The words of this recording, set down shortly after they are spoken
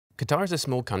Qatar is a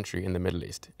small country in the Middle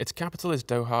East. Its capital is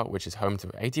Doha, which is home to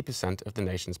 80% of the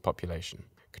nation's population.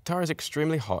 Qatar is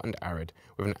extremely hot and arid,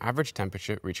 with an average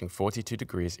temperature reaching 42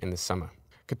 degrees in the summer.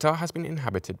 Qatar has been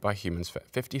inhabited by humans for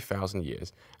 50,000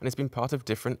 years and has been part of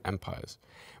different empires.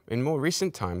 In more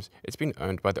recent times, it's been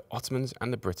owned by the Ottomans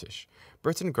and the British.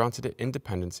 Britain granted it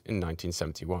independence in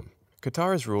 1971.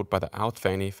 Qatar is ruled by the Al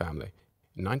Thani family.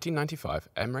 In 1995,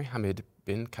 Emir Hamid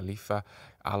bin Khalifa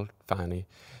Al Thani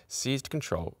seized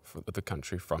control of the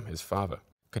country from his father.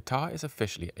 Qatar is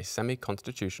officially a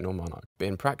semi-constitutional monarch, but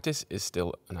in practice is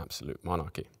still an absolute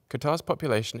monarchy. Qatar's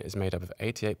population is made up of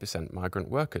 88% migrant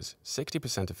workers,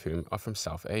 60% of whom are from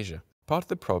South Asia. Part of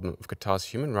the problem of Qatar's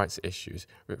human rights issues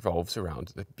revolves around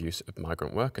the abuse of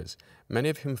migrant workers, many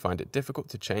of whom find it difficult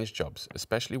to change jobs,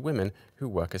 especially women who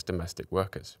work as domestic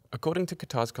workers. According to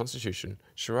Qatar's constitution,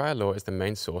 Sharia law is the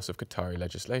main source of Qatari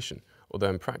legislation, although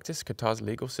in practice Qatar's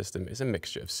legal system is a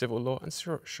mixture of civil law and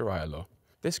Sharia law.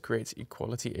 This creates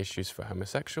equality issues for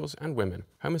homosexuals and women.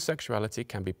 Homosexuality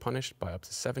can be punished by up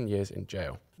to 7 years in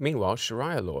jail. Meanwhile,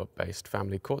 Sharia law-based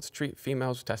family courts treat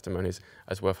females' testimonies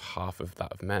as worth half of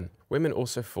that of men. Women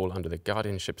also fall under the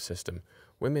guardianship system.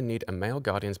 Women need a male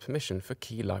guardian's permission for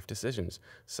key life decisions,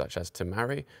 such as to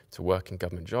marry, to work in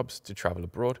government jobs, to travel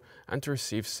abroad, and to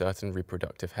receive certain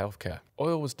reproductive health care.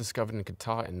 Oil was discovered in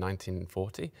Qatar in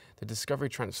 1940. The discovery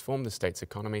transformed the state's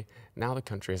economy. Now the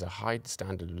country has a high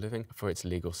standard of living for its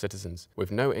legal citizens,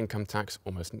 with no income tax,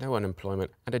 almost no unemployment,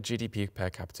 and a GDP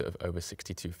per capita of over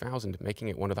 62,000, making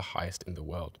it one of the highest in the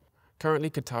world.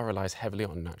 Currently, Qatar relies heavily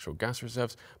on natural gas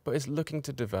reserves, but is looking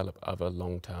to develop other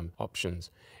long-term options.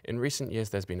 In recent years,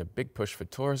 there's been a big push for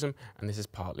tourism, and this is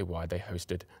partly why they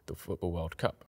hosted the Football World Cup.